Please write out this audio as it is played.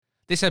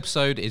This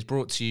episode is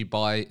brought to you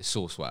by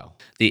Sourcewell,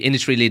 the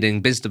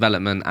industry-leading business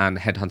development and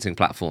headhunting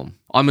platform.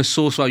 I'm a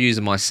Sourcewell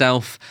user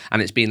myself, and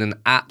it's been an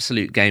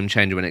absolute game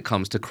changer when it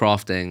comes to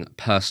crafting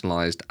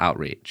personalized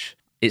outreach.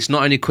 It's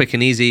not only quick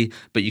and easy,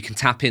 but you can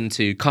tap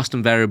into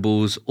custom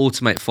variables,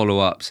 automate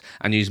follow-ups,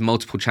 and use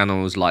multiple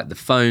channels like the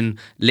phone,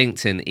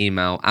 LinkedIn,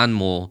 email, and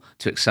more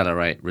to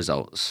accelerate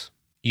results.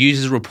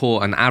 Users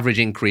report an average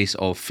increase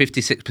of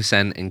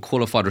 56% in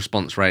qualified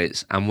response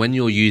rates, and when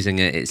you're using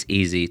it, it's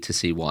easy to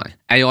see why.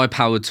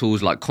 AI-powered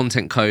tools like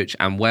Content Coach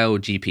and Whale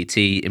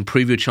GPT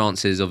improve your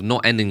chances of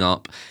not ending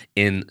up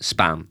in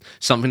spam,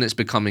 something that's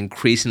become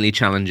increasingly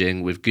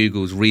challenging with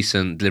Google's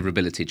recent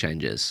deliverability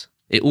changes.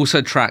 It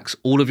also tracks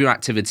all of your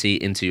activity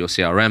into your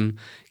CRM,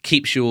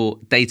 keeps your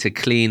data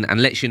clean,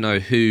 and lets you know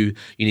who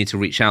you need to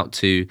reach out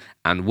to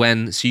and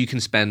when, so you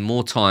can spend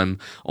more time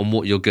on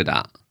what you're good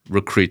at,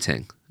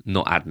 recruiting,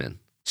 not admin.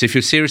 So if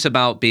you're serious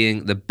about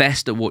being the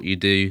best at what you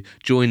do,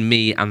 join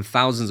me and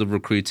thousands of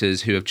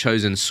recruiters who have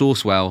chosen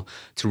Sourcewell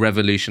to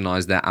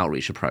revolutionize their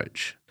outreach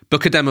approach.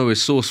 Book a demo with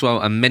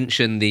Sourcewell and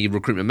mention the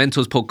Recruitment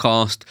Mentors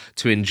podcast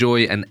to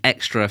enjoy an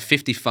extra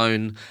 50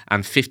 phone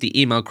and 50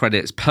 email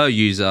credits per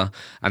user.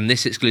 And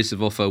this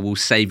exclusive offer will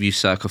save you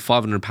circa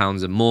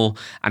 £500 and more,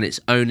 and it's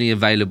only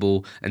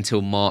available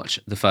until March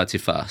the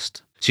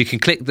 31st. So you can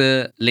click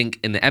the link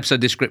in the episode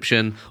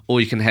description,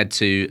 or you can head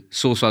to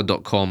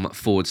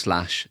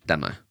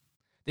sourcewell.com/demo.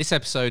 This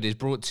episode is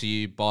brought to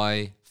you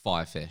by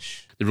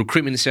Firefish, the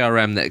recruitment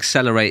CRM that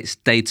accelerates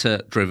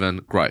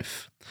data-driven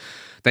growth.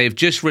 They have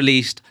just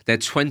released their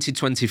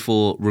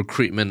 2024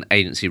 recruitment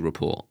agency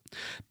report.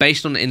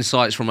 Based on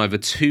insights from over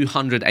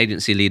 200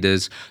 agency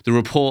leaders, the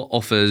report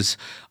offers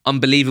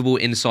unbelievable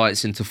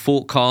insights into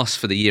forecasts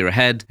for the year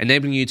ahead,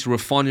 enabling you to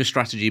refine your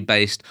strategy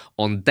based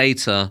on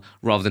data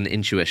rather than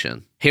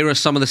intuition. Here are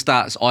some of the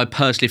stats I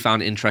personally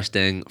found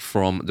interesting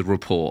from the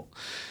report.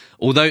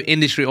 Although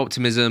industry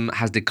optimism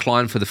has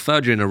declined for the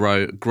third year in a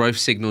row, growth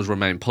signals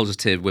remain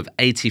positive, with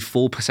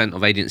 84%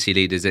 of agency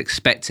leaders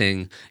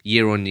expecting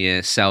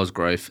year-on-year sales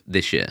growth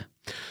this year.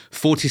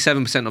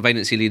 47% of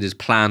agency leaders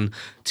plan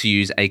to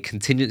use a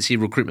contingency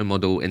recruitment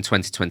model in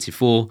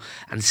 2024,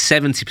 and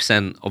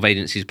 70% of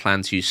agencies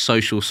plan to use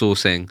social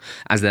sourcing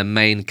as their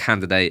main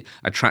candidate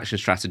attraction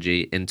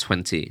strategy in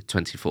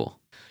 2024.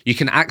 You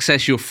can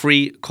access your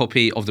free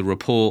copy of the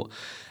report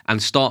and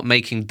start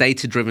making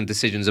data-driven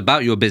decisions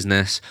about your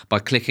business by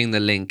clicking the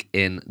link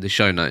in the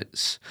show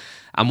notes.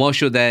 And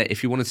whilst you're there,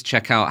 if you wanted to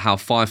check out how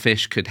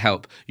Firefish could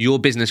help your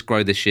business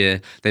grow this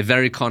year, they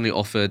very kindly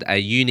offered a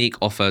unique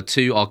offer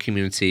to our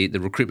community, the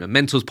Recruitment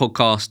Mentors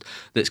podcast,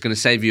 that's going to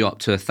save you up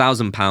to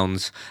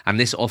 £1,000. And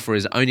this offer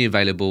is only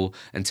available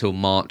until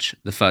March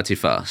the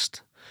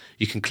 31st.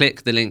 You can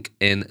click the link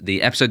in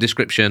the episode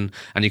description,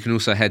 and you can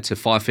also head to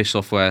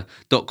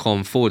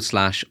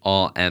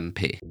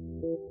firefishsoftware.com/RMP.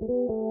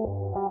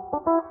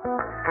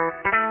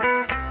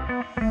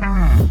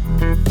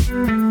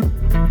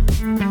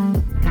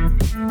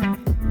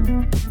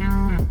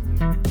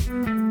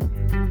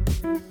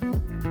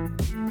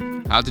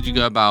 How did you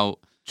go about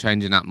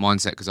changing that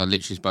mindset? Because I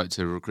literally spoke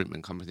to a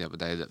recruitment company the other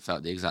day that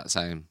felt the exact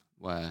same,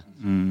 where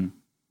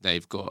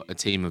they've got a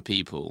team of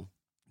people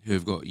who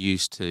have got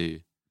used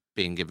to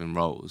being given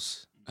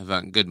roles, have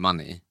earned good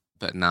money,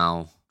 but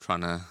now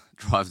trying to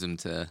drive them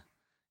to,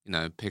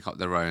 pick up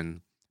their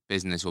own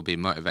business or be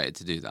motivated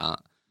to do that.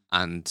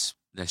 And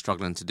they're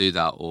struggling to do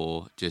that,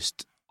 or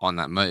just aren't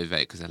that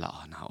motivated because they're like,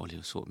 oh no, Ollie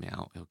will sort me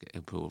out. He'll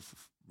pull a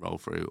roll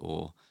through,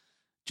 or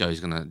Joe's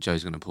gonna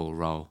pull a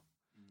roll.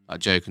 Like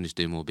Joe can just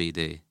do more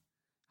BD.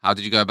 How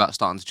did you go about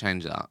starting to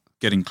change that?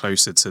 Getting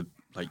closer to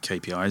like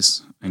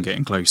KPIs and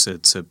getting closer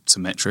to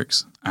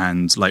metrics.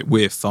 And like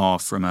we're far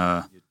from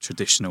a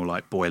traditional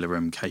like boiler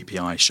room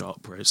KPI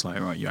shop where it's like,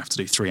 right, you have to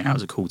do 3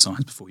 hours of call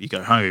times before you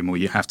go home, or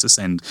you have to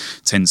send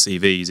 10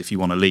 CVs if you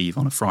want to leave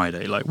on a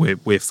Friday. Like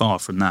we're far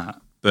from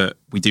that. But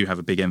we do have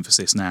a big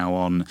emphasis now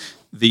on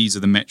these are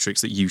the metrics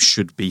that you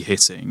should be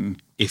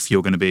hitting if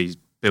you're going to be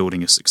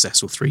building a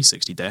successful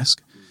 360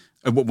 desk.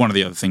 One of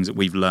the other things that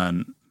we've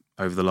learned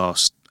over the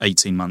last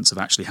 18 months of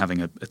actually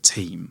having a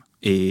team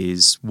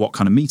is what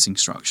kind of meeting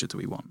structure do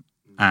we want,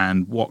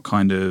 and what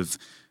kind of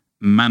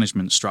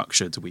management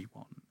structure do we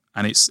want.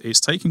 And it's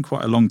taken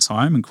quite a long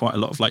time and quite a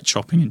lot of like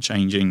chopping and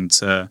changing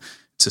to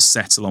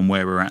settle on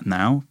where we're at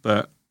now.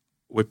 But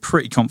we're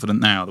pretty confident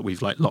now that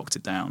we've like locked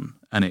it down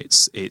and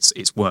it's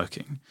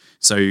working.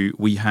 So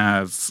we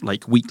have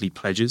like weekly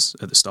pledges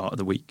at the start of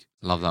the week.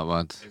 Love that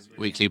word.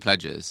 Weekly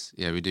pledges.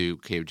 Yeah, we do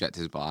key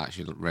objectives, but I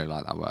actually really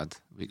like that word.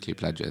 Weekly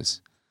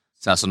pledges.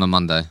 So that's on a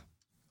Monday.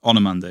 On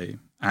a Monday.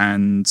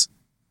 And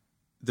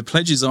the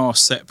pledges are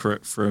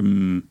separate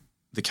from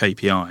the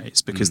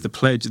KPIs, because the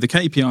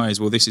KPIs,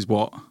 well, this is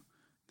what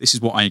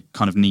I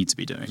kind of need to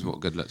be doing. This is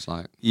what good looks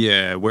like.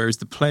 Yeah. Whereas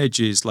the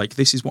pledge is like,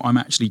 this is what I'm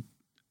actually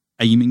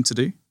aiming to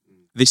do.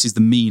 This is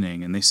the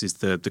meaning, and this is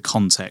the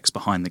context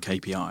behind the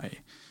KPI.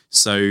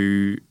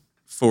 So,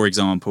 for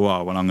example,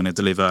 I'm going to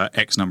deliver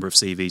X number of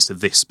CVs to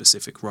this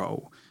specific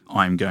role.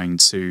 I'm going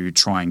to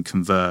try and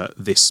convert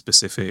this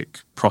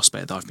specific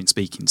prospect that I've been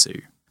speaking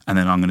to. and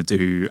then I'm going to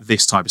do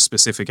this type of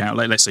specific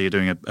outlet. Let's say you're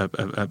doing a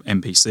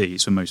MPC,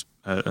 so most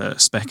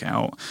spec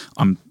out.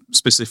 I'm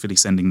specifically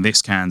sending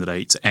this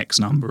candidate to X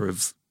number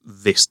of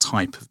this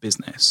type of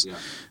business. Yeah.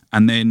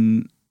 And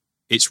then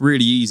it's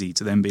really easy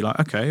to then be like,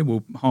 okay,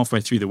 well,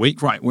 halfway through the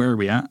week, right, where are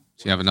we at?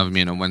 So you have another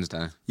meeting on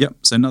Wednesday? Yep,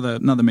 so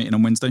another meeting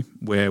on Wednesday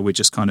where we're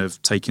just kind of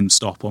taking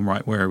stock on,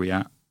 right, where are we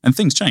at? And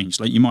things change.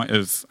 Like you might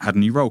have had a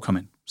new role come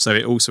in. So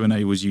it also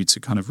enables you to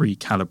kind of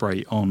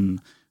recalibrate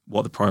on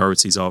what the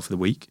priorities are for the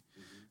week.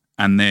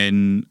 And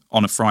then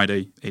on a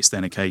Friday, it's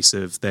then a case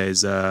of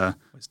there's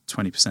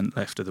 20%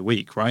 left of the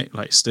week, right?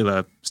 Like still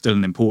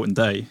an important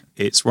day.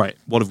 It's right,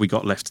 what have we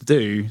got left to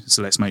do?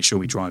 So let's make sure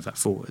we drive that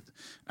forward.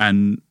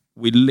 And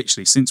we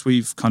literally, since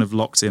we've kind of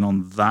locked in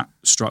on that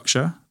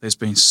structure, there's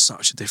been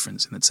such a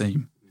difference in the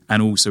team.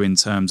 And also in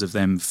terms of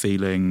them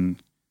feeling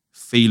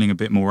a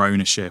bit more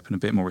ownership and a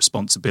bit more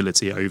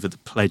responsibility over the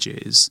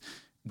pledges,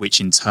 which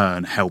in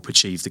turn help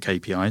achieve the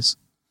KPIs.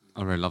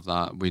 I really love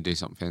that. We do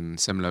something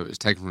similar. It's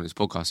taken from this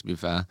podcast, to be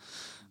fair.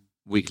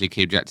 Weekly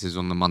key objectives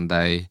on the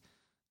Monday,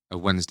 a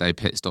Wednesday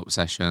pit stop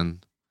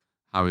session,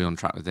 how are we on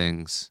track with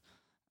things,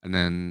 and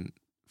then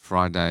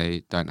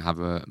Friday don't have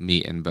a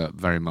meeting, but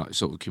very much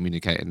sort of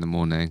communicate in the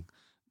morning.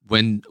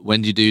 When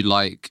do you do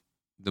like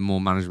the more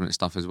management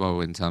stuff as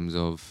well in terms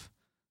of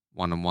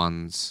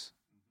one-on-ones,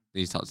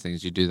 these types of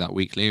things? Do you do that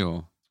weekly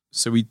or?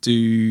 So we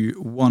do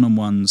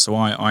one-on-ones. So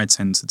I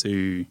tend to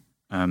do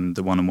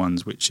the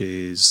one-on-ones, which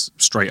is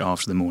straight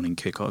after the morning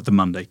kickoff, the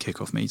Monday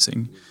kickoff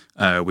meeting.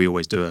 We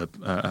always do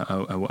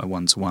a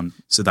one-to-one.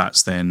 So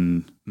that's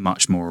then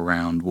much more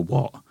around,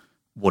 well,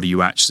 what do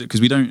you actually, because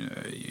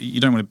you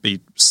don't want to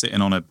be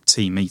sitting on a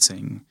team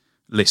meeting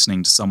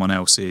listening to someone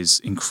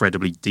else's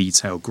incredibly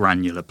detailed,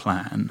 granular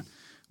plan,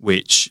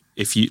 which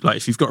if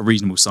you've got a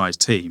reasonable sized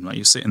team, like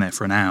you're sitting there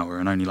for an hour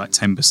and only like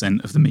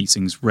 10% of the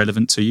meeting's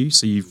relevant to you,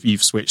 so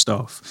you've switched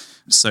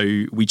off.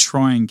 So we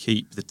try and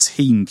keep the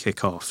team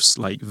kickoffs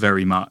like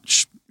very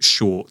much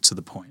short to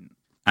the point,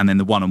 and then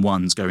the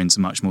one-on-ones go into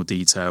much more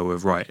detail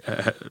of like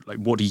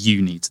what do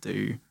you need to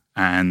do,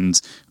 and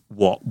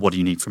what do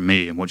you need from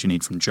me, and what do you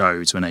need from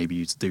Joe to enable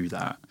you to do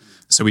that.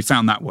 So we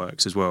found that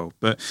works as well.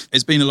 But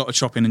it's been a lot of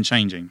chopping and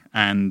changing,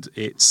 and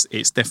it's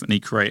definitely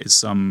created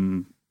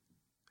some.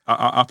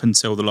 Up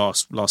until the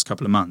last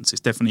couple of months, it's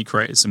definitely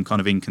created some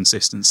kind of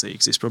inconsistency,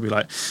 because it's probably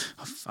like,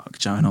 oh, fuck,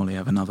 Joe and Ollie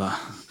have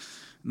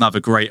another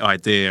great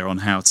idea on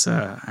how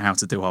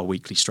to do our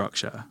weekly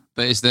structure.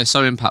 But they're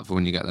so impactful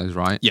when you get those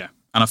right. Yeah,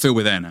 and I feel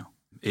we're there now.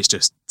 It's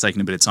just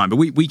taking a bit of time. But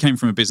we came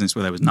from a business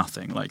where there was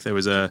nothing. Like there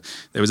was a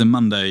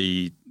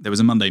Monday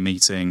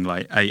meeting,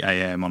 like 8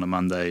 a.m. on a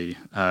Monday,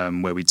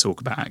 where we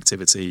talk about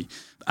activity,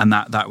 and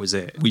that was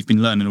it. We've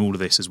been learning all of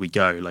this as we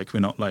go. Like we're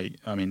not like,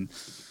 I mean,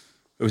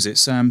 was it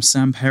Sam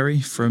Perry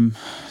from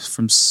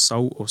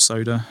Salt or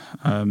Soda?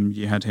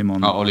 You had him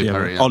on. Oh, Ollie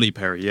Perry. Yeah. Ollie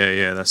Perry,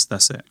 yeah,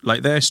 that's it.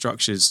 Like their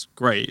structure's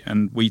great,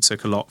 and we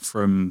took a lot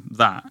from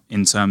that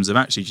in terms of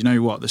actually, do you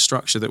know what, the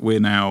structure that we're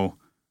now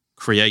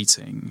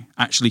creating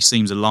actually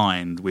seems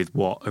aligned with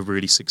what a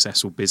really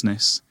successful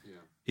business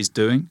is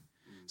doing.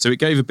 So it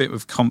gave a bit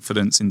of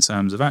confidence in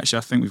terms of actually,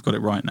 I think we've got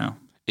it right now.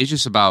 It's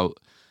just about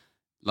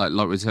like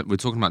we're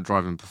talking about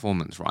driving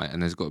performance, right?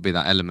 And there's got to be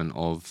that element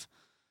of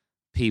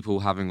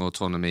people having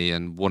autonomy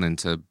and wanting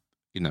to,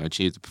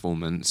 achieve the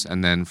performance,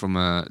 and then from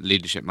a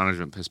leadership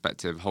management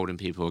perspective, holding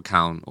people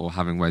account or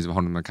having ways of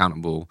holding them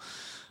accountable,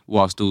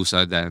 whilst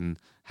also then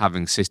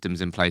having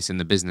systems in place in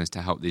the business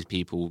to help these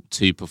people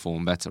to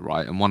perform better,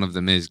 right? And one of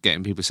them is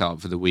getting people set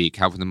up for the week,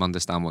 helping them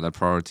understand what their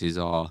priorities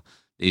are,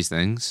 these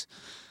things.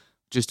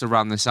 Just to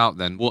round this out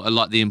then, what are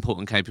like the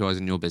important KPIs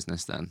in your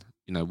business then?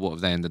 What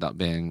have they ended up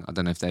being? I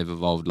don't know if they've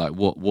evolved. Like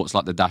what's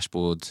like the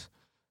dashboard,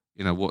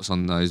 what's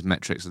on those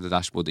metrics of the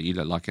dashboard that you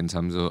look like in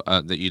terms of,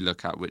 that you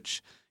look at,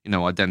 which,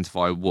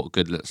 identify what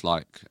good looks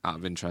like out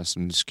of interest.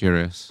 I'm just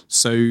curious.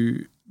 So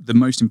the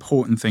most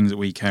important things that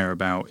we care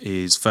about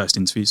is first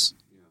interviews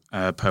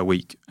per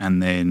week,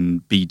 and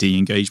then BD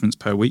engagements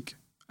per week,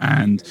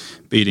 and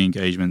BD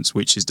engagements,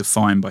 which is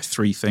defined by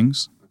three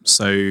things.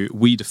 So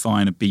we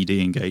define a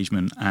BD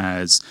engagement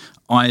as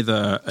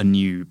either a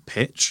new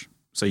pitch,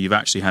 so you've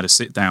actually had a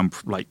sit down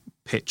like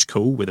pitch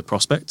call with a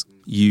prospect,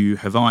 you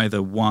have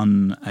either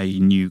won a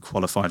new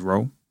qualified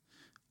role,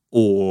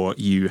 or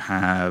you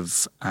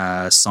have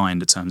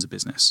signed a terms of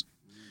business.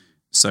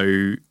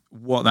 So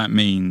what that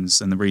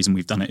means, and the reason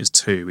we've done it as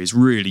two, is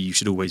really you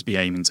should always be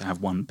aiming to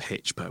have one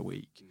pitch per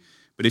week.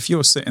 But if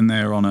you're sitting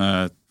there on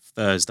a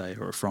Thursday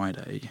or a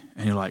Friday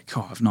and you're like,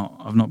 oh, I've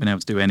not been able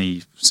to do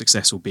any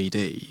successful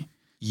BD,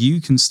 you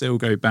can still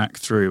go back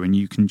through and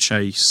you can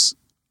chase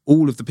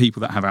all of the people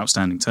that have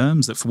outstanding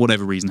terms that for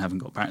whatever reason haven't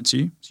got back to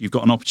you. So you've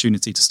got an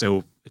opportunity to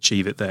still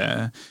achieve it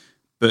there.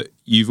 But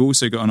you've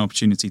also got an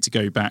opportunity to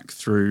go back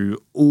through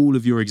all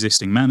of your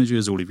existing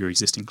managers, all of your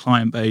existing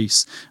client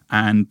base,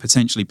 and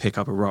potentially pick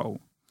up a role.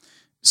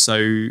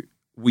 So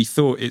we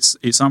thought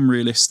it's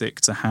unrealistic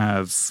to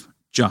have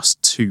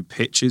just two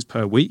pitches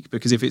per week,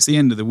 because if it's the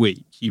end of the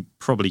week, you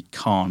probably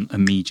can't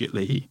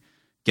immediately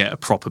get a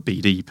proper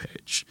BD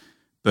pitch.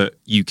 but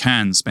you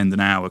can spend an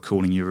hour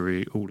calling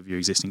all of your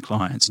existing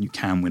clients and you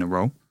can win a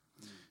role.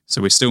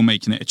 So we're still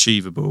making it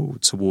achievable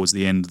towards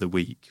the end of the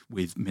week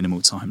with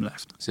minimal time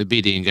left. So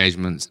BD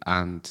engagements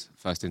and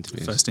first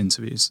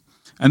interviews.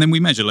 And then we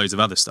measure loads of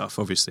other stuff,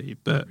 obviously,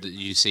 but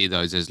you see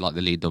those as like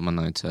the lead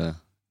domino to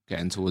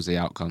getting towards the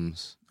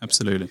outcomes.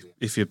 Absolutely.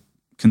 If you're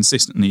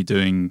consistently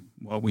doing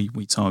what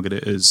we target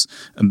it as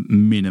a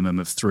minimum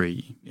of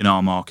 3 in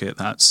our market,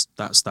 that's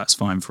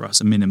fine for us.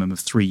 A minimum of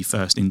 3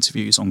 first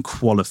interviews on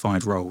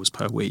qualified roles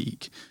per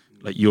week.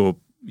 Like you're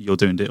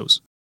doing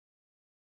deals.